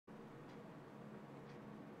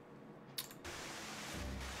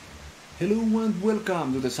Hello and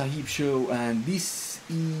welcome to the Sahiib show, and this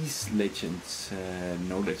is Legends,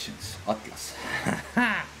 no Legends, Atlas.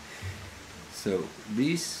 So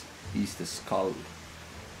this is the skull.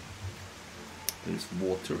 There is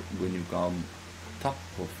water when you come top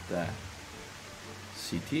of the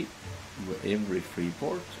city, where every free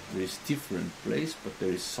port. There is different place, but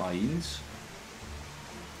there is signs.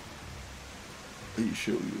 Let me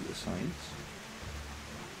show you the signs.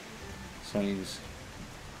 Signs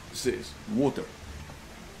says water.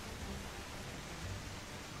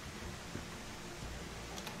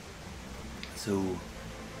 So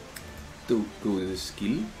to go to the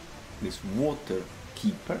skill, this water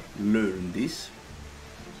keeper, learn this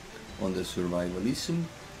on the survivalism.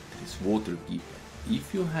 This water keeper.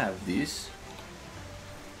 If you have this,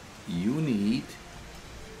 you need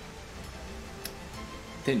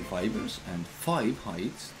 10 fibers and 5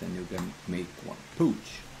 hides, then you can make one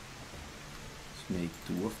pouch. Make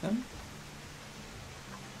 2 of them.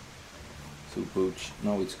 So pouch,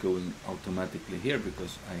 now it's going automatically here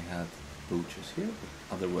because I have pouches here,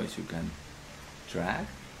 but otherwise you can drag.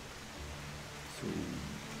 So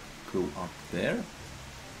go up there.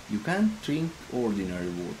 You can't drink ordinary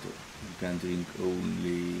water. You can drink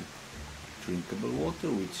only drinkable water,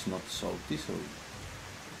 which is not salty. So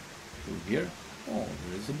go here. Oh,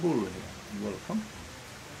 there is a bull here. Welcome.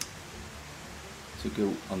 So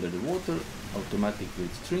go under the water, automatically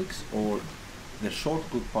it drinks, or the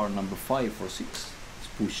shortcut part number 5 or 6, let's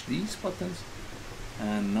push these buttons,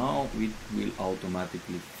 and now it will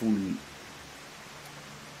automatically fill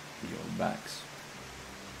your bags.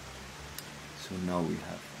 So now we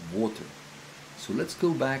have water. So let's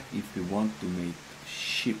go back if we want to make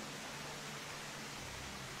ship.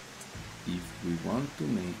 If we want to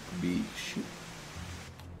make big ship.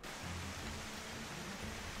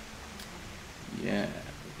 Yeah,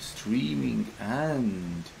 streaming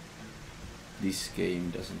and this game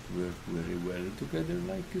doesn't work very well together,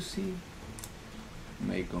 like you see.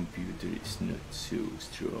 My computer is not so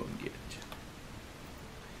strong yet.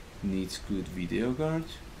 Needs good video card,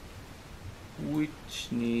 which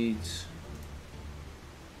needs...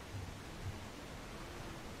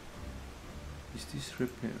 Is this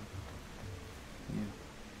repair? Yeah.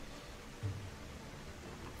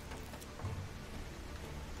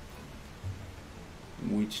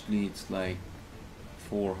 Which needs like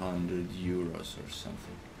 400 euros or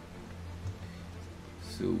something.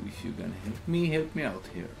 So if you can help me out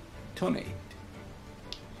here. Donate.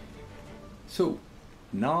 So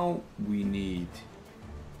now we need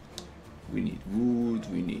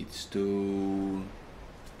wood, we need stone,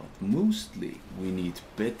 but mostly we need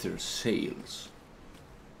better sails.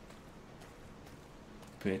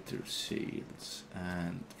 Better sails,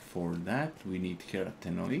 and for that we need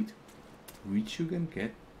keratinoid, which you can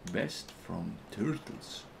get best from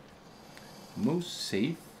turtles. Most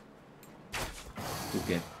safe to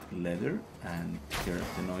get leather and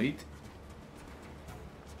keratinoid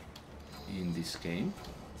in this game.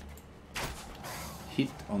 Hit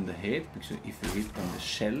on the head, because if you hit on the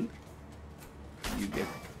shell, you get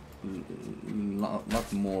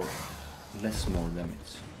less more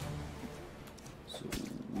damage. So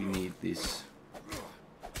we need these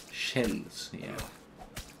shells here.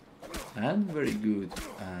 And very good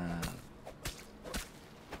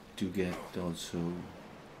to get also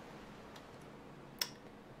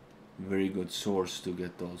very good source to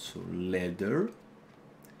get also leather.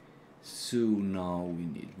 So now we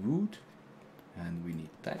need wood and we need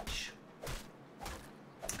thatch.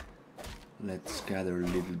 Let's gather a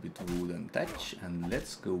little bit wood and thatch, and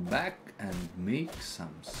let's go back and make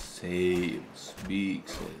some sails, big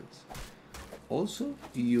sails. Also,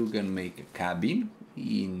 you can make a cabin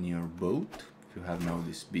in your boat if you have now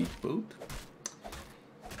this big boat,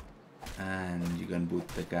 and you can put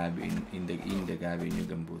the cabin in the cabin. You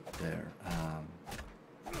can put there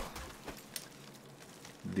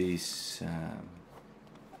this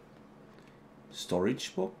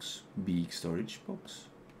storage box, big storage box.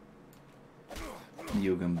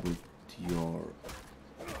 You can put your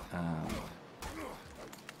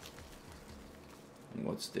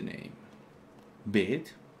what's the name? Bed,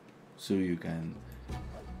 so you can,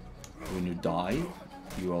 when you die,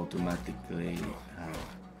 you automatically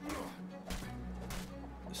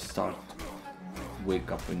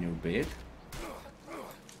wake up in your bed.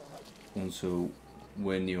 Also,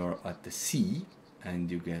 when you are at the sea and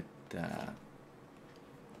you get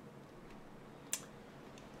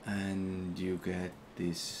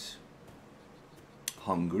this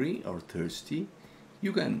hungry or thirsty,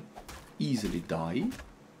 you can easily die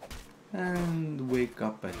and wake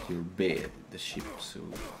up at your bed, the ship. So,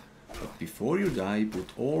 but before you die, put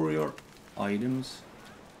all your items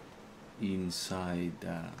inside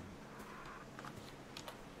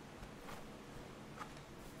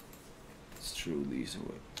let's throw these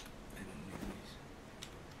away. I don't need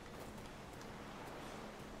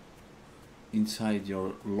these. Inside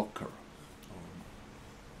your locker or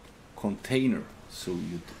container, so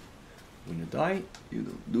when you die you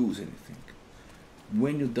don't lose anything.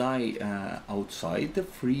 When you die outside the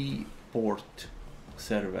free port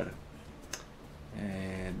server,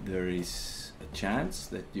 there is a chance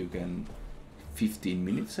that you can 15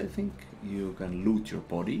 minutes I think you can loot your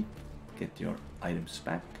body, get your items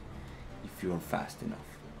back if you are fast enough.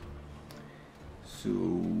 So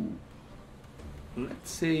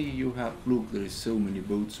let's say you have, look, there is so many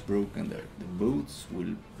boats broken there. The boats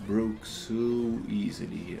will broke so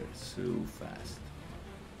easily here, so fast.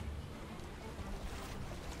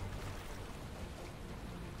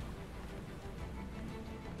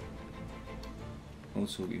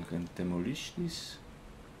 Also you can demolish this.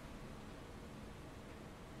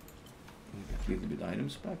 Get a little bit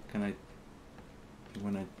items back. Can I,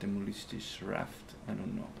 when I demolish this raft, I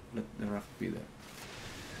don't know, let the raft be there.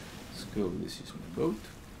 Let's go, this is my boat.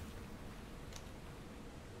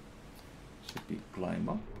 Should we climb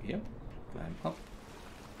up? Yep, climb up.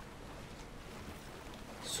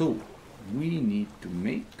 So we need to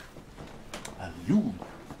make a loom.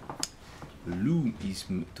 Loom is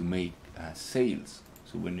to make sails.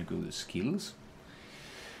 So when you go to skills,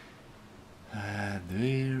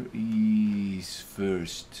 there is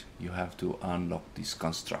first you have to unlock this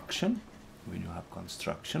construction. When you have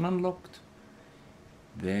construction unlocked,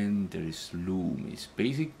 then there is loom, is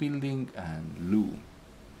basic building and loom.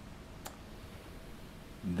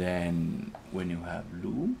 Then when you have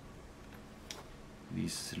loom,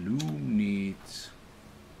 this loom needs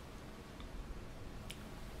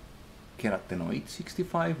keratinoid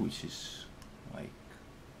 65, which is like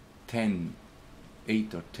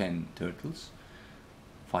 8 or 10 turtles,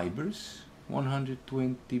 fibers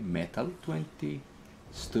 120, metal 20,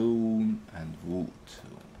 stone and wood. So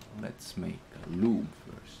let's make a loom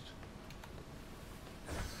first.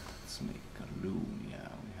 Let's make a loom. Yeah,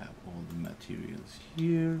 we have all the materials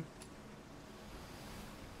here.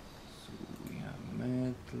 So we have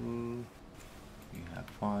metal, we have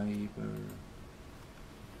fiber,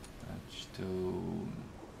 stone.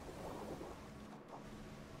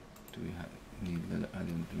 Do we have need leather? I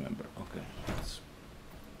didn't remember. Okay, let's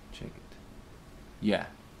check it. Yeah,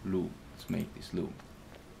 loom. Let's make this loom.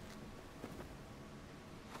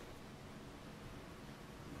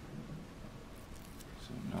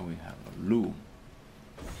 So now we have a loom.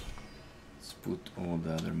 Let's put all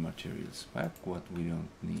the other materials back, what we don't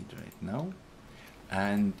need right now.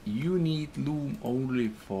 And you need loom only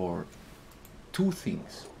for 2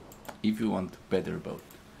 things. If you want a better boat,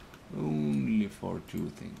 only for 2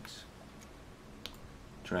 things.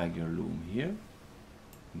 Drag your loom here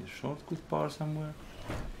in the shortcut bar somewhere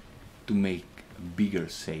to make a bigger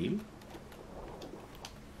sail,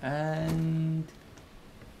 and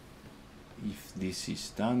if this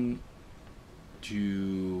is done,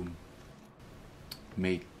 to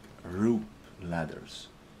make rope ladders.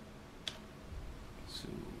 So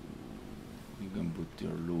you can put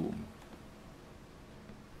your loom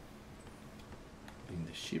in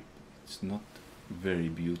the ship. It's not very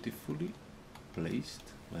beautifully placed,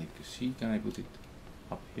 like you see. Can I put it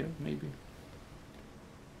up here maybe?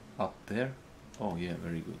 Up there? Oh yeah,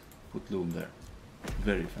 very good. Put loom there.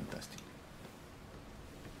 Very fantastic.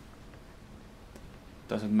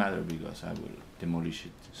 Doesn't matter because I will demolish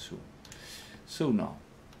it soon. So now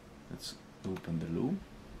let's open the loom.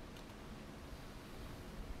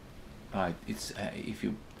 Right, it's if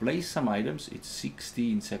you place some items, it's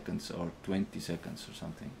 16 seconds or 20 seconds or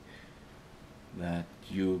something that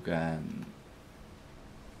you can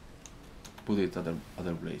put it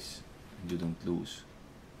other place and you don't lose.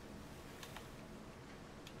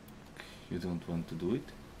 You don't want to do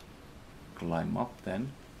it, climb up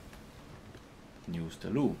then, use the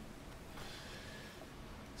loom.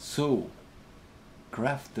 So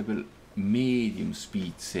craftable medium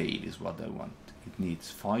speed sail is what I want. It needs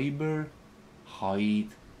fiber, hide,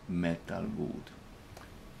 metal, wood.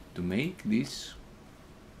 To make this,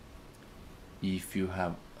 if you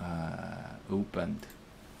have opened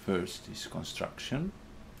first this construction,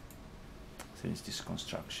 since this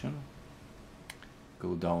construction,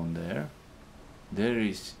 go down there, there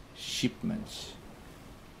is shipments,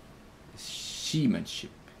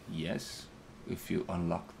 seamanship. Yes, if you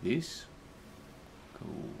unlock this, go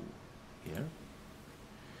here.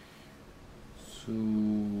 So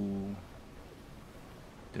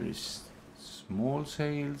there is small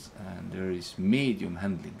sails and there is medium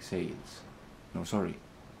handling sails. No, sorry,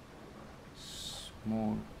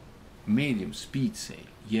 small, medium speed sail.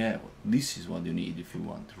 Yeah, this is what you need if you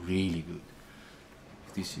want really good.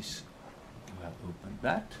 If this is, you have opened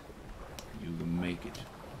that, you can make it.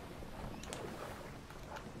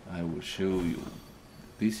 I will show you.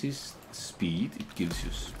 This is speed, it gives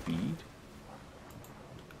you speed.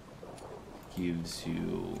 Gives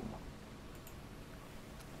you,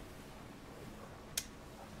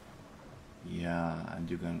 yeah,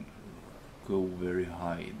 and you can go very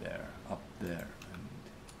high there, up there, and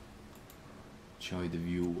enjoy the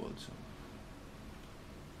view also.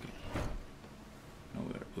 Okay. Now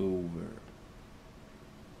we're over.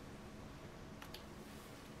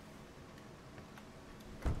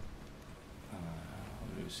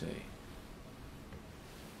 What do you say?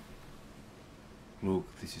 Look,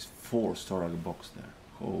 this is 4 storage box there.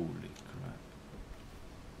 Holy crap.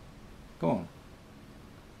 Go on.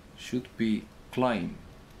 Should be climb.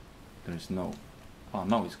 There's no. Ah,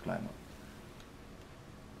 now it's climb up.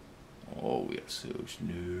 Oh, we are so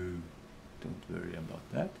slow. Don't worry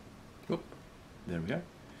about that. Oop. There we are.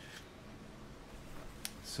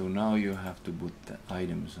 So now you have to put the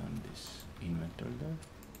items on this inventory there.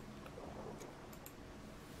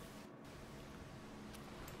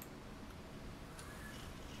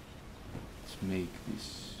 Make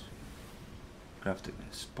this crafted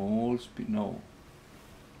small speed. No,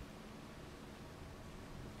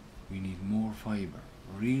 we need more fiber,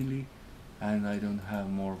 really, and I don't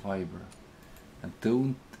have more fiber. And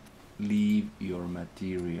don't leave your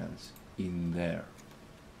materials in there.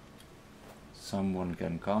 Someone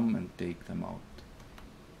can come and take them out.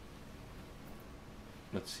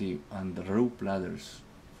 Let's see, and the rope ladders,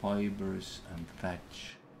 fibers and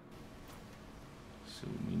thatch. So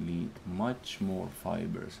we need much more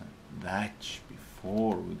fibers and thatch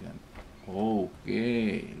before we can.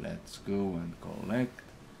 Okay, let's go and collect.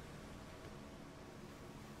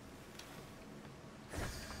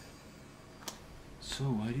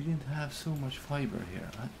 So I didn't have so much fiber here.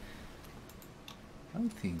 I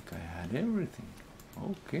think I had everything.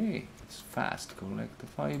 Okay, it's fast. Collect the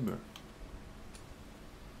fiber.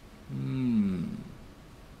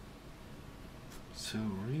 So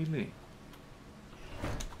really.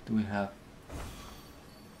 Do we have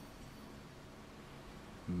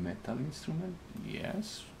metal instrument?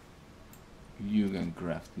 Yes. You can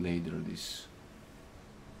craft later this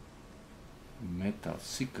metal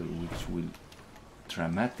sickle, which will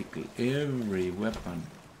dramatically, every weapon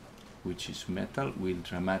which is metal will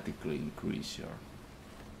dramatically increase your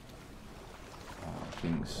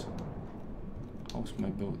things. How's my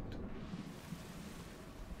boat?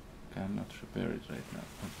 Cannot repair it right now.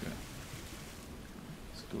 Okay.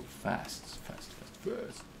 Go fast, fast, fast,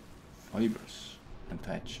 fast. Fibers and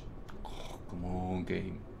touch. Oh, come on,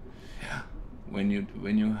 game. Yeah. When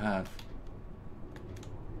you have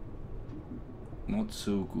not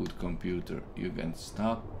so good computer, you can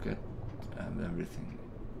stuck it and everything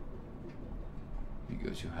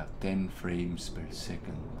because you have 10 frames per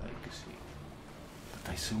second, like you see.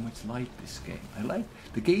 But I so much like this game. I like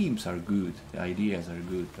the games are good, the ideas are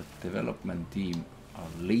good, but development team are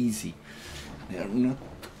lazy. They are not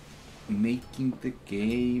making the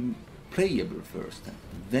game playable first and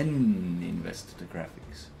then invest to the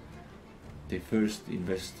graphics. They first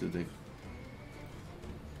invest to the,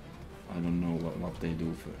 I don't know what they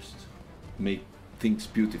do first. Make things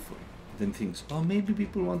beautiful. Then things, oh, maybe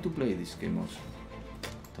people want to play this game also.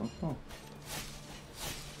 Don't know.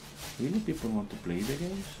 Really people want to play the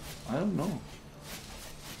games? I don't know.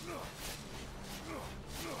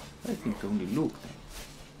 I think only look then.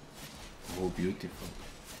 Oh, beautiful.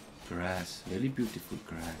 Grass, very beautiful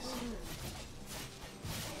grass.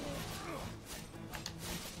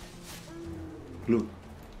 Look,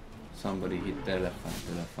 somebody hit the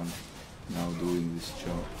elephant now doing this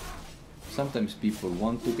job. Sometimes people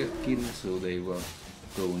want to get killed, so they will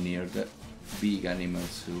go near the big animals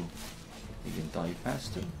so they can die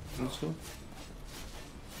faster also.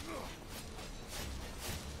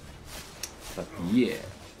 But yeah,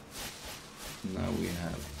 now we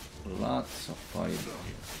have lots of fiber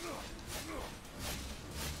here.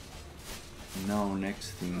 Now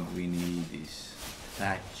next thing we need is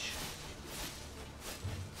thatch.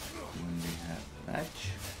 When we have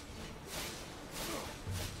thatch,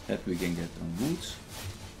 that we can get on boots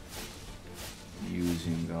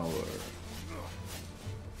using our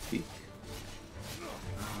pick.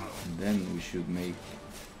 And then we should make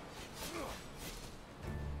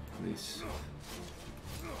this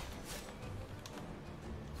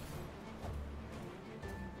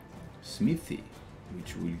smithy,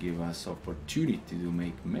 which will give us opportunity to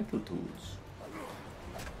make metal tools.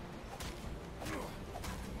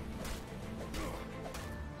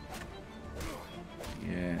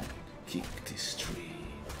 Yeah,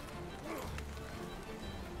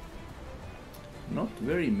 not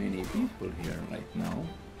very many people here right now.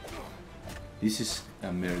 This is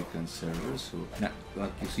American server, so now,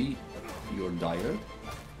 like you see, your diode.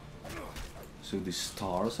 So the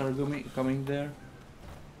stars are coming there.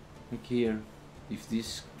 Like here, if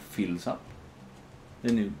this fills up,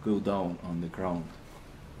 then you go down on the ground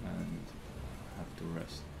and have to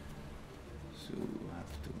rest. So you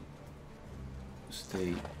have to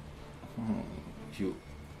stay. Oh,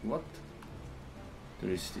 what?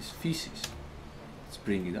 There is this feces. Let's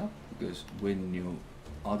bring it up, because when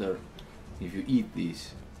if you eat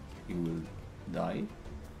these, you will die.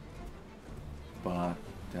 But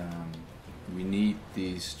we need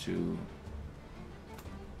these to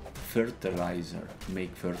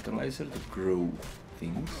make fertilizer to grow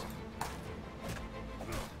things.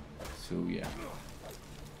 So yeah,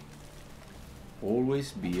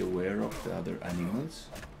 always be aware of the other animals.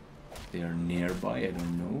 They are nearby, I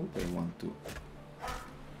don't know, they want to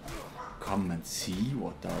come and see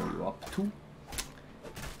what are you up to.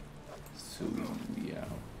 So yeah.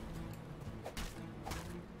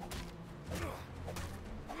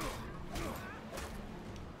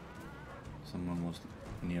 Someone was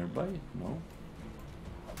nearby? No?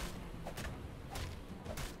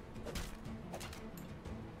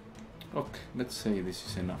 Okay, let's say this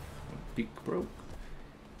is enough. A pick broke.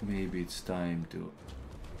 Maybe it's time to...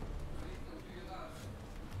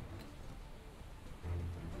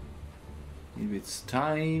 Maybe it's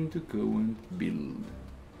time to go and build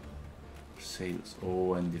sails.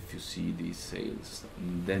 Oh, and if you see these sails,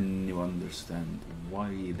 then you understand why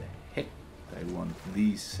the heck I want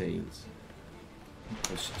these sails.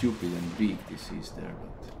 How stupid and big this is there,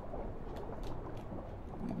 but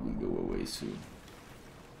it will go away soon.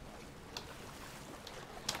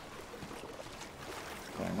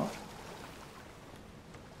 Climb up.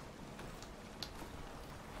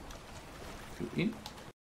 Go in.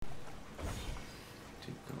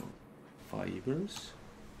 Take out fibers.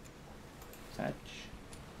 Thatch.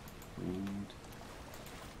 Wood.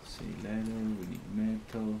 Say leather. We need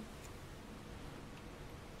metal.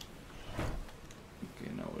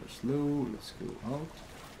 Okay, now we're slow. Let's go out.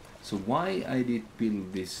 So why I did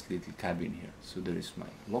build this little cabin here? So there is my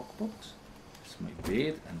lockbox. It's my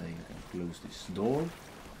bed, and I can close this door.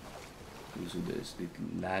 Also there's a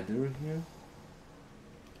little ladder here.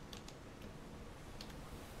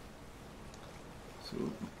 So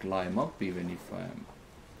climb up even if I'm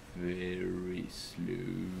very slow.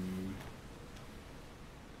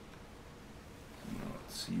 Now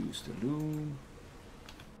let's use the loom.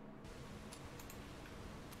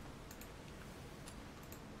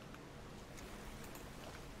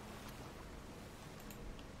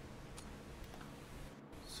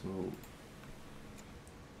 So,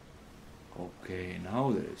 okay,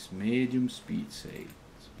 now there is medium speed sail.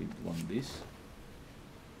 Let's build one this.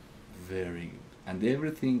 Very good. And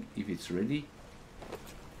everything, if it's ready,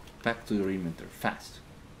 back to your inventory fast.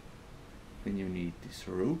 Then you need these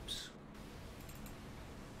ropes.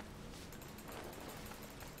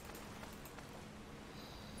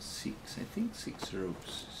 I think 6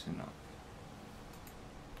 ropes is enough.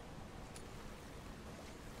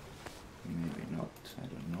 Maybe not, I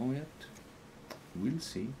don't know yet. We'll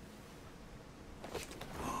see.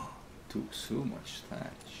 Took so much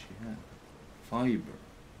thatch, yeah. Fiber.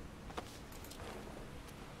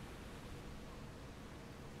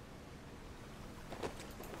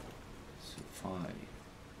 So 5.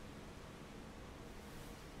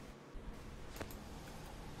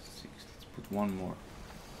 6, let's put one more.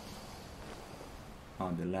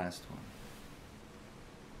 Ah, the last one.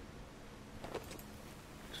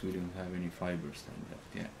 We don't have any fibers then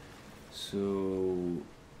left, yeah. So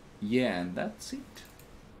yeah, and that's it.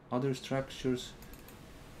 Other structures.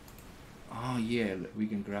 Oh yeah, we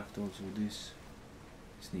can craft also this.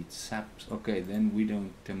 This needs saps. Okay, then we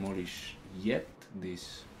don't demolish yet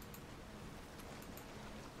this.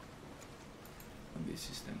 And this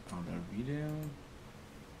is then other video.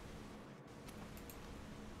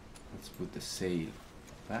 Let's put the sail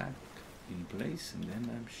back in place, and then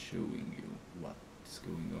I'm showing you what is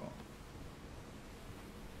going on.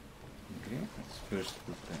 Okay, let's first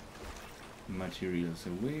put the materials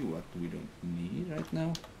away, what we don't need right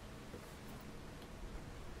now.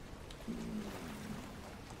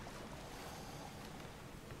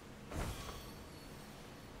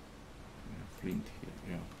 Flint here,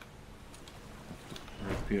 yeah.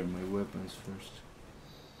 Have to repair my weapons first.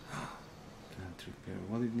 Can't repair.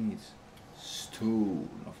 What it needs? Stone,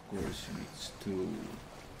 of course you need stone.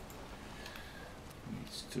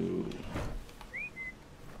 Needs to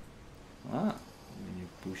when you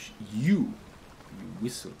push you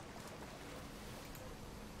whistle.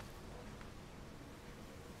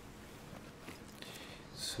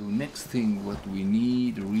 So next thing what we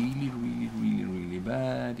need really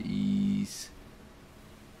bad is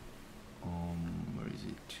where is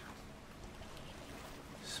it?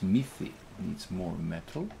 Smithy needs more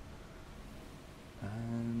metal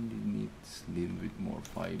and it needs a little bit more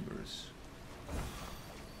fibers.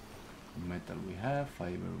 Metal we have,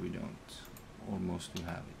 fiber we don't. Almost we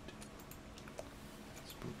have it.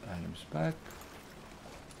 Let's put items back.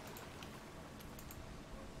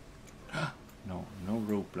 No, no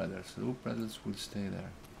rope ladders. Rope ladders will stay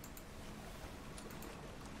there.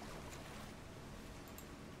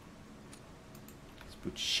 Let's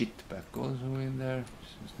put shit back also in there,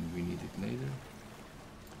 since we need it later.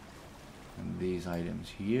 And these items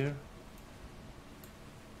here.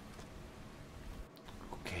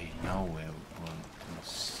 Okay, now we'll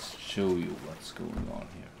show you what's going on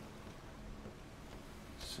here.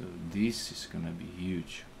 So this is gonna be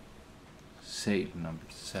huge. Sail number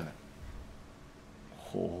 7.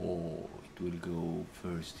 Oh, it will go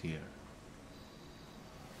first here.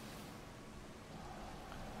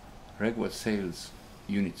 Regular sales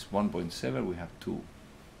units 1.7, we have 2.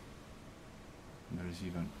 There is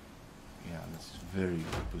even, yeah, this is very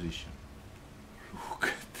good position. Look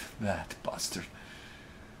at that bastard.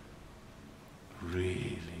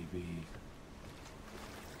 Really big.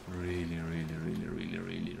 Really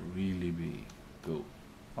big. Go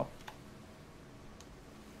up.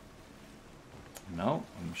 Now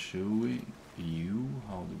I'm showing you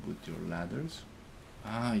how to put your ladders.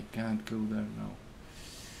 Ah, I can't go there now.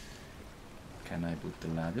 Can I put the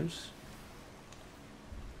ladders?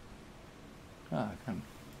 Ah, I can.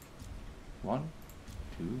 1,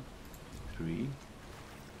 2, 3,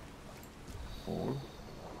 4.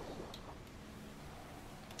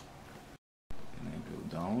 Can I go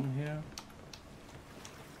down here?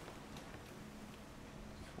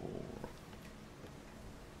 4,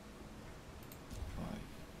 5,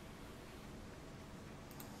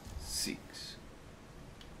 6.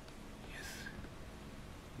 Yes.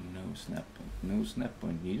 No snap point. No snap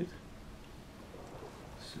point needed.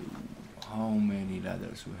 So how many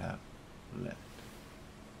ladders we have left?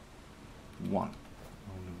 1.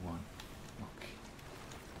 Only 1. Okay.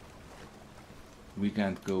 We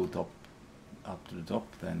can't go up to the top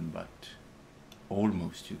then, but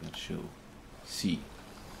almost you can show. See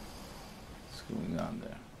what's going on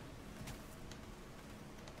there.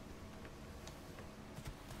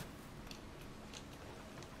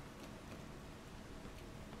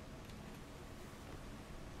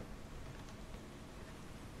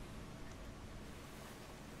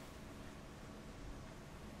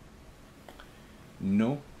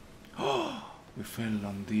 No. We fell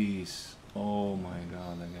on these. Oh my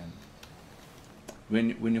god, again.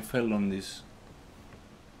 When you fell on this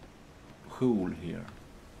hole here,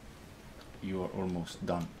 you are almost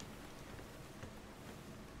done.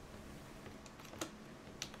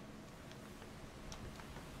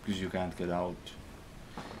 Because you can't get out.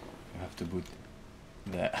 You have to put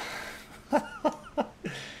the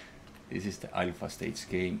this is the alpha stage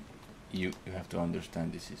game. You have to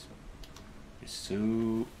understand this is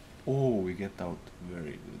so. Oh, we get out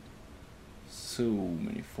very good. So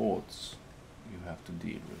many faults you have to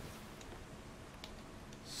deal with.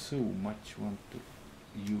 So much want to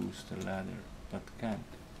use the ladder but can't.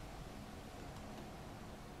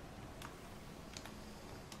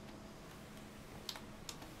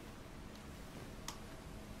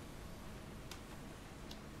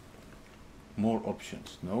 More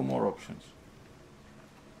options. No more options.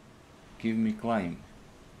 Give me climb.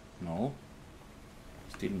 No.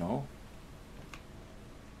 Still no.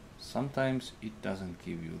 Sometimes it doesn't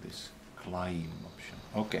give you this climb option.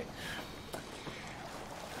 Okay.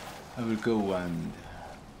 I will go and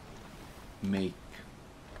make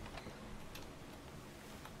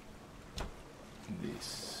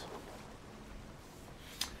this.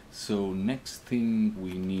 So next thing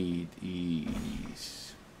we need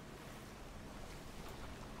is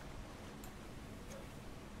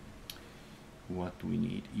what we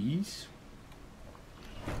need is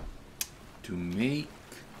to make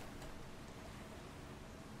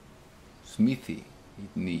smithy.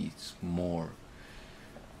 It needs more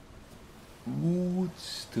wood,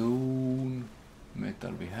 stone,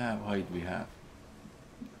 metal we have, hide we have,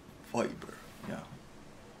 fiber, yeah.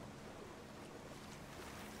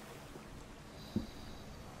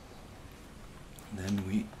 Then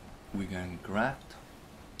we can craft.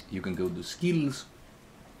 You can go to skills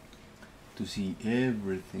to see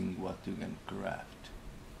everything what you can craft.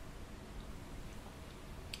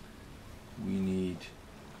 We need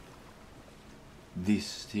this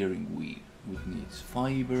steering wheel, which needs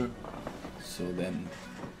fiber, so then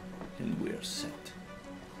we are set.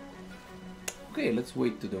 Okay, let's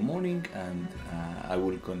wait to the morning, and I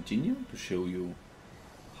will continue to show you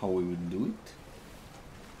how we will do it.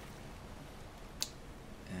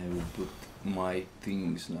 I will put my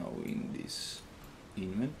things now in this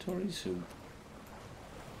inventory, so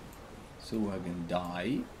I can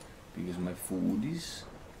die, because my food is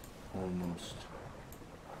almost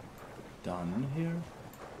done here,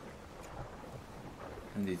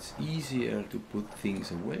 and it's easier to put things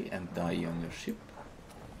away and die on your ship.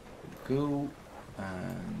 Go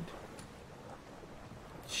and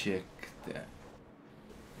check the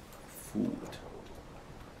food.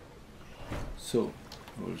 So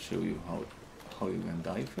I will show you how you can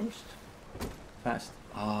die first. Fast.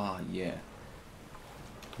 Yeah.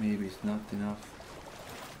 Maybe it's not enough.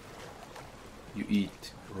 You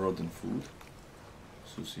eat rotten food,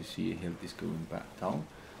 so you see health is going back down.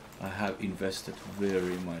 I have invested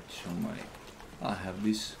very much on my. I have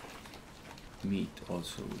this meat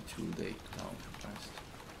also, which will take down fast.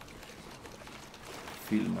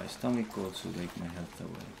 Fill my stomach, also take my health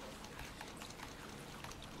away.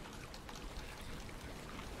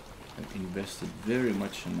 I've invested very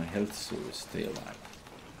much on my health, so I stay alive.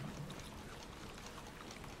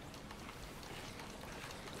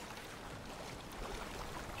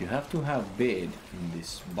 You have to have bed in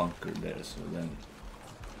this bunker there, so then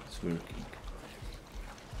it's working.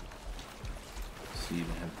 See,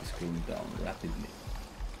 the health is going down rapidly.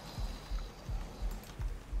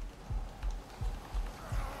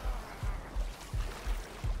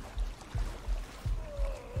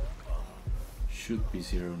 Should be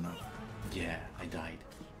 0 now. Yeah, I died.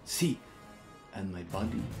 See, and my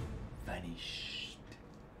body vanished.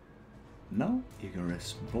 Now you can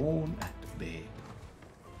respawn at bed.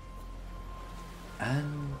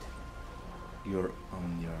 And you're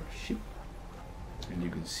on your ship, and you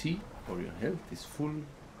can see or your health is full.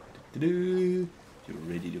 You're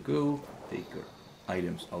ready to go. Take your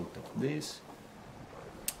items out of this,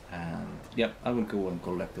 and yeah, I will go and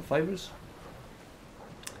collect the fibers.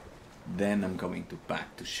 Then I'm going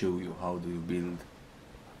back to show you how do you build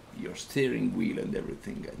your steering wheel and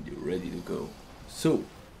everything, and you're ready to go. So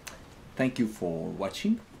thank you for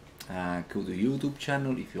watching. Go to YouTube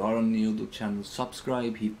channel. If you are on the YouTube channel,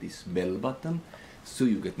 subscribe, hit this bell button so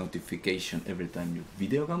you get notification every time new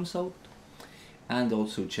video comes out. And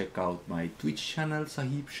also check out my Twitch channel,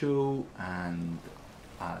 Sahiib Show. And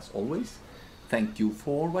as always, thank you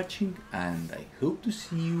for watching, and I hope to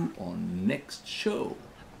see you on next show.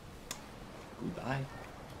 Goodbye.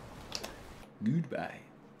 Goodbye.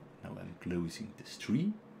 Now I'm closing the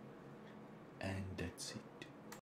stream, and that's it.